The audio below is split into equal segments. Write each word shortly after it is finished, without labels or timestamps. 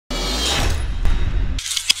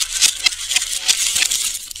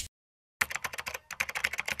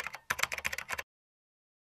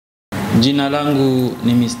Jina langu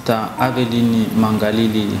ni Mr. Avelin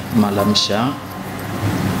Mangalili Malamsha,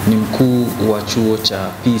 ni mkuu wa chuo cha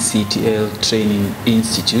PCTL Training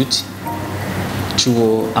Institute,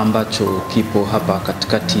 chuo ambacho kipo hapa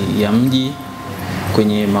katikati ya mji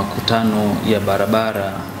kwenye makutano ya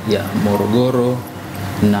barabara ya Morogoro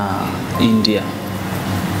na India.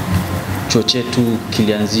 Chuo chetu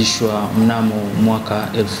kilianzishwa mnamo mwaka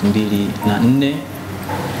 2004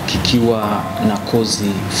 kikiwa na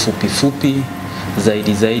kozi fupi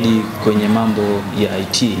zaidi kwenye mambo ya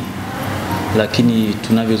IT. Lakini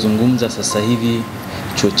tunavyozungumza sasa hivi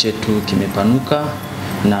chuo chetu kimepanuka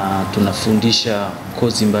na tunafundisha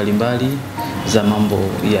kozi mbalimbali za mambo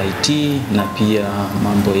ya IT na pia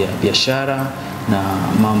mambo ya biashara na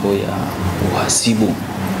mambo ya uhasibu.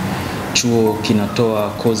 Chuo kinatoa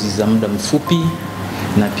kozi za muda mfupi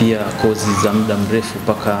na pia kozi za muda mrefu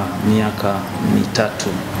mpaka miaka 3.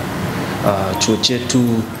 Chuo chetu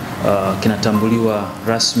kinatambuliwa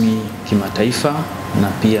rasmi kimataifa na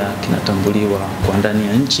pia kinatambuliwa kwa ndani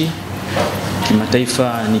ya nchi.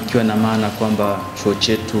 Kimataifa nikiwa na maana kwamba chuo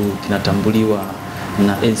chetu kinatambuliwa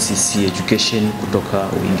na NCC Education kutoka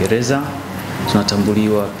Uingereza,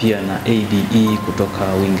 tunatambuliwa pia na ABE kutoka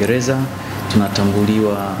Uingereza,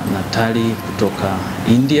 tunatambuliwa na TALI kutoka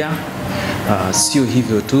India. Sio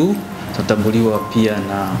hivyo tu, tunatambuliwa pia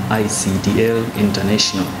na ICDL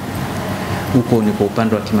International. Huko ni kwa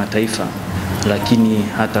upande wa kimataifa, lakini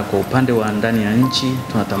hata kwa upande wa ndani ya nchi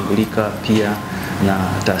tunatambulika pia na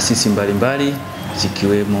taasisi mbalimbali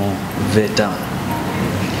zikiwemo VETA.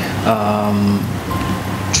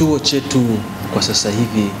 Chuo chetu kwa sasa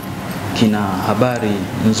hivi kina habari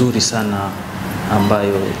nzuri sana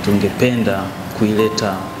ambayo tungependa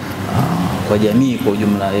kuileta kwa jamii kwa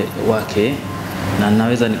ujumla wake, na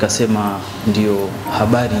naweza nikasema ndio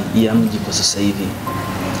habari ya mji kwa sasa hivi.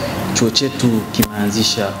 Chuo chetu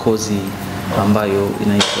kimeanzisha kozi ambayo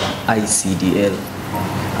inaitwa ICDL.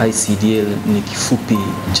 ICDL ni kifupi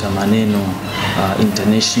cha maneno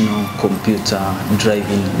International Computer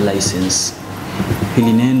Driving License.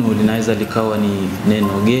 Hili neno linaweza likawa ni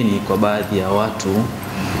neno geni kwa baadhi ya watu,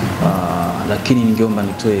 lakini ningeomba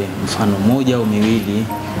nitoe mfano moja au miwili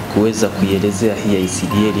kuweza kuielezea hii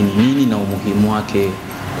ICDL ni nini na umuhimu wake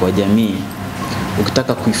kwa jamii.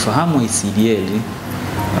 Ukitaka kuifahamu ICDL,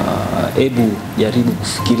 hebu jaribu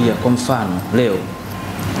kufikiria. Kwa mfano, leo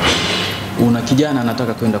una kijana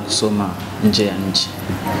anataka kwenda kusoma nje ya nchi.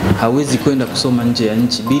 Hawezi kwenda kusoma nje ya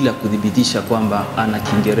nchi bila kudhibitisha kwamba ana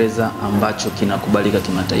Kiingereza ambacho kinakubalika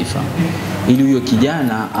kimataifa. Ili huyo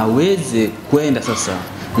kijana aweze kwenda sasa,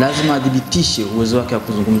 lazima adhibitishe uwezo wake wa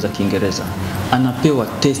kuzungumza Kiingereza. Anapewa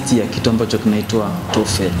testi ya kitu ambacho kinaitwa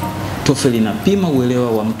TOEFL. TOEFL inapima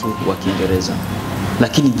uelewa wa mtu wa Kiingereza.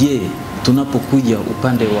 Lakini je, tunapokuja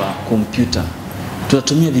upande wa kompyuta,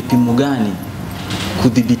 tunatumia vipimo gani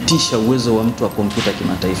kudhibitisha uwezo wa mtu wa kompyuta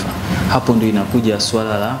kimataifa? Hapo ndio inakuja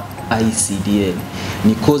swala la ICDL.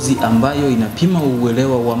 Ni kozi ambayo inapima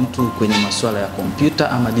uelewa wa mtu kwenye masuala ya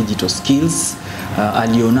kompyuta ama digital skills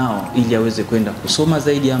alionao, ili aweze kwenda kusoma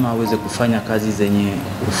zaidi ama aweze kufanya kazi zenye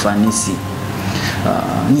ufanisi.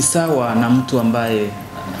 Ni sawa na mtu ambaye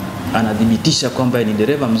anadhibitisha kwamba ni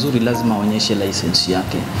dereva mzuri, lazima aonyeshe license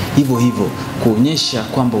yake. Hivyo kuonyesha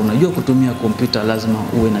kwamba unajua kutumia kompyuta, lazima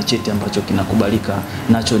uwe na cheti ambacho kinakubalika,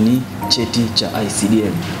 nacho ni cheti cha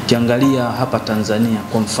ICDL. Kiangalia hapa Tanzania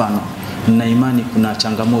kwa mfano, na imani kuna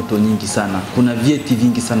changamoto nyingi sana. Kuna vyeti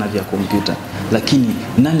vingi sana vya kompyuta, lakini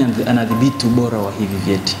nani anadhibiti ubora wa hivi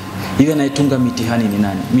vyeti? Hivi anayetunga mitihani ni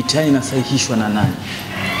nani? Mitihani inasahihishwa na nani?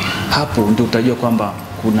 Hapo ndio utajua kwamba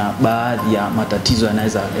kuna baadhi ya matatizo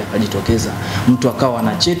yanaweza yakajitokeza. Mtu akawa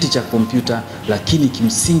na cheti cha kompyuta, lakini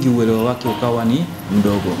kimsingi uelewa wake ukawa ni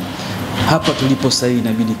mdogo. Hapa tulipo sasa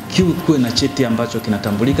inabidi kuwe na cheti ambacho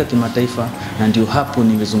kinatambulika kimataifa, na ndio hapo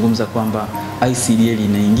nimezungumza kwamba ICDL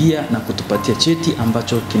inaingia na kutupatia cheti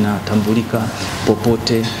ambacho kinatambulika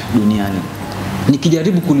popote duniani.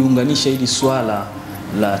 Nikijaribu kuliunganisha hili swala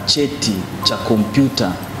la cheti cha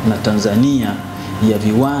kompyuta na Tanzania ya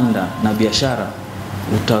viwanda na biashara,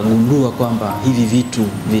 utagundua kwamba hivi vitu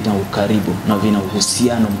vina ukaribu na vina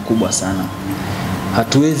uhusiano mkubwa sana.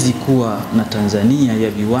 Hatuwezi kuwa na Tanzania ya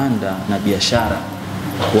viwanda na biashara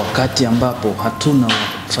wakati ambapo hatuna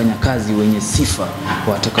wafanyakazi wenye sifa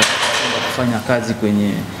watakao kufanya kazi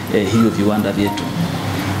kwenye hiyo viwanda vyetu.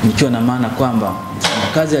 Nikiwa na maana kwamba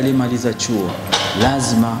mfanyakazi aliyemaliza chuo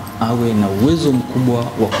lazima awe na uwezo mkubwa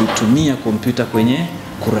wa kutumia kompyuta kwenye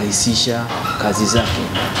kurahisisha kazi zake.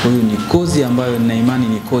 Kwa hiyo ni kozi ambayo nina imani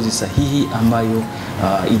ni kozi sahihi ambayo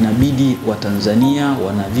inabidi Watanzania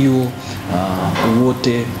wanavyuo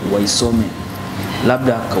wote waisome.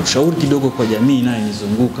 Labda kwa ushauri kidogo kwa jamii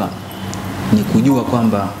inayonizunguka, ni kujua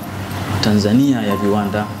kwamba Tanzania ya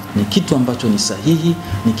viwanda ni kitu ambacho ni sahihi,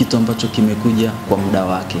 ni kitu ambacho kimekuja kwa muda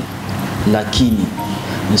wake, lakini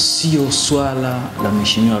sio swala la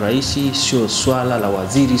Mheshimiwa Rais, sio swala la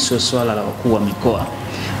waziri, sio swala la wakuu wa mikoa,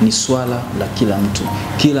 ni swala la kila mtu.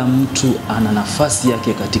 Kila mtu ana nafasi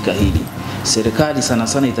yake katika hili. Serikali sana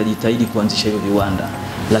sana itajitahidi kuanzisha hivyo viwanda,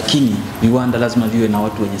 lakini viwanda lazima viwe na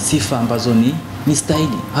watu wenye sifa ambazo ni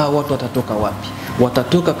stahili. Hawa watu watatoka wapi?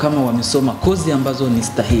 Watatoka kama wamesoma kozi ambazo ni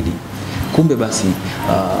stahili. Kumbe basi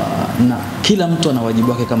na kila mtu ana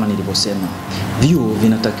wajibu wake. Kama nilivyosema, vyuo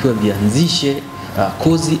vinatakiwa vianzishe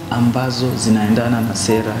kozi ambazo zinaendana na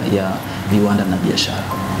sera ya viwanda na biashara.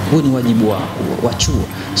 Huo ni wajibu wa chuo.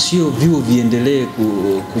 Sio vyuo viendelee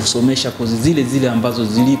kusomesha kozi zile zile ambazo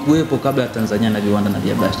zilikuwepo kabla ya Tanzania na viwanda na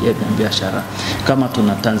biashara. Kama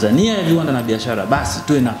tuna Tanzania ya viwanda na biashara, basi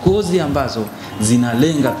tuwe na kozi ambazo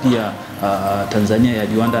zinalenga pia Tanzania ya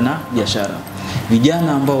viwanda na biashara.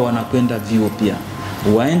 Vijana ambao wanakwenda vyuo pia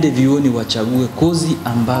waende vyuoni wachague kozi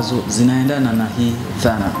ambazo zinaendana na hii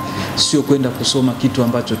dhana. Sio kwenda kusoma kitu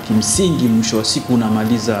ambacho kimsingi mwisho wa siku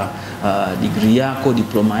unamaliza degree yako,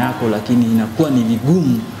 diploma yako, lakini inakuwa ni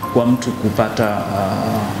vigumu kwa mtu kupata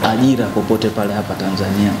ajira popote pale hapa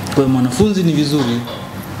Tanzania. Kwa hiyo mwanafunzi ni vizuri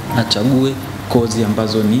achague kozi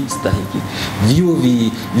ambazo ni stahiki. Vyuo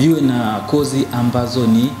viwe na kozi ambazo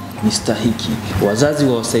ni stahiki. Wazazi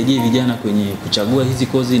wawasaidie vijana kwenye kuchagua hizi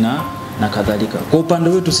kozi na kadhalika. Kwa upande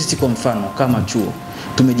wetu sisi, kwa mfano kama chuo,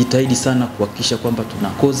 tumejitahidi sana kuhakikisha kwamba tuna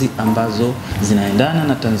kozi ambazo zinaendana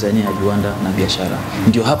na Tanzania ya viwanda na biashara.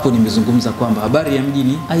 Ndio hapo nimezungumza kwamba habari ya mji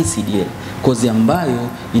ni ICDL, kozi ambayo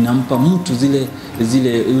inampa mtu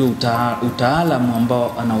zile utaalamu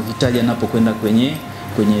ambao anaohitaji anapokwenda kwenye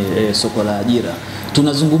soko la ajira.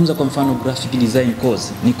 Tunazungumza kwa mfano graphic design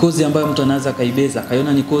course. Ni kozi ambayo mtu anaweza kaibeza,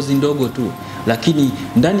 kaiona ni kozi ndogo tu, lakini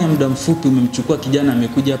ndani ya muda mfupi umemchukua kijana,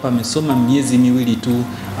 amekuja hapa amesoma miezi miwili tu,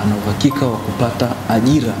 ana uhakika wa kupata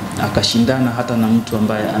ajira, akashindana hata na mtu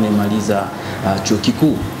ambaye amemaliza chuo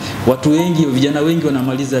kikuu. Watu wengi, vijana wengi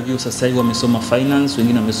wanamaliza vyuo sasa hivi wamesoma finance,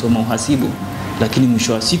 wengine wamesoma uhasibu, lakini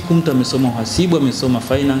mwisho wa siku mtu amesoma uhasibu, amesoma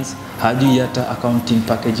finance, hajui hata accounting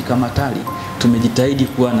package kama tali. Tumejitahidi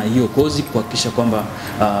kuwa na hiyo kozi kuhakikisha kwamba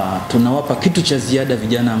tunawapa kitu cha ziada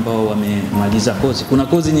vijana ambao wamemaliza kozi. Kuna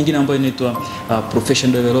kozi nyingine ambayo inaitwa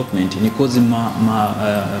professional development. Ni kozi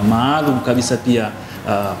maalum kabisa pia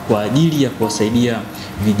kwa ajili ya kuwasaidia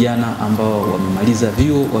vijana ambao wamemaliza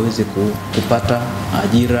vyuo waweze kupata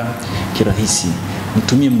ajira kirahisi.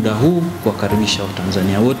 Nitumie muda huu kuwakaribisha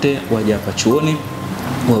Watanzania wote waje hapa chuoni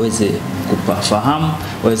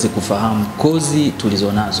waweze kufahamu kozi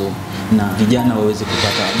tulizonazo na vijana waweze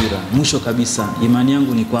kupata ajira. Mwisho kabisa, imani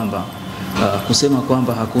yangu ni kwamba kusema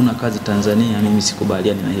kwamba hakuna kazi Tanzania, mimi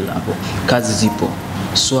sikubaliani na hilo hapo. Kazi zipo.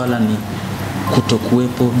 Swala ni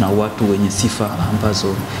kutokuwepo na watu wenye sifa ambazo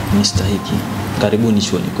ni stahiki. Karibuni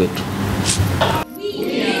chuoni kwetu.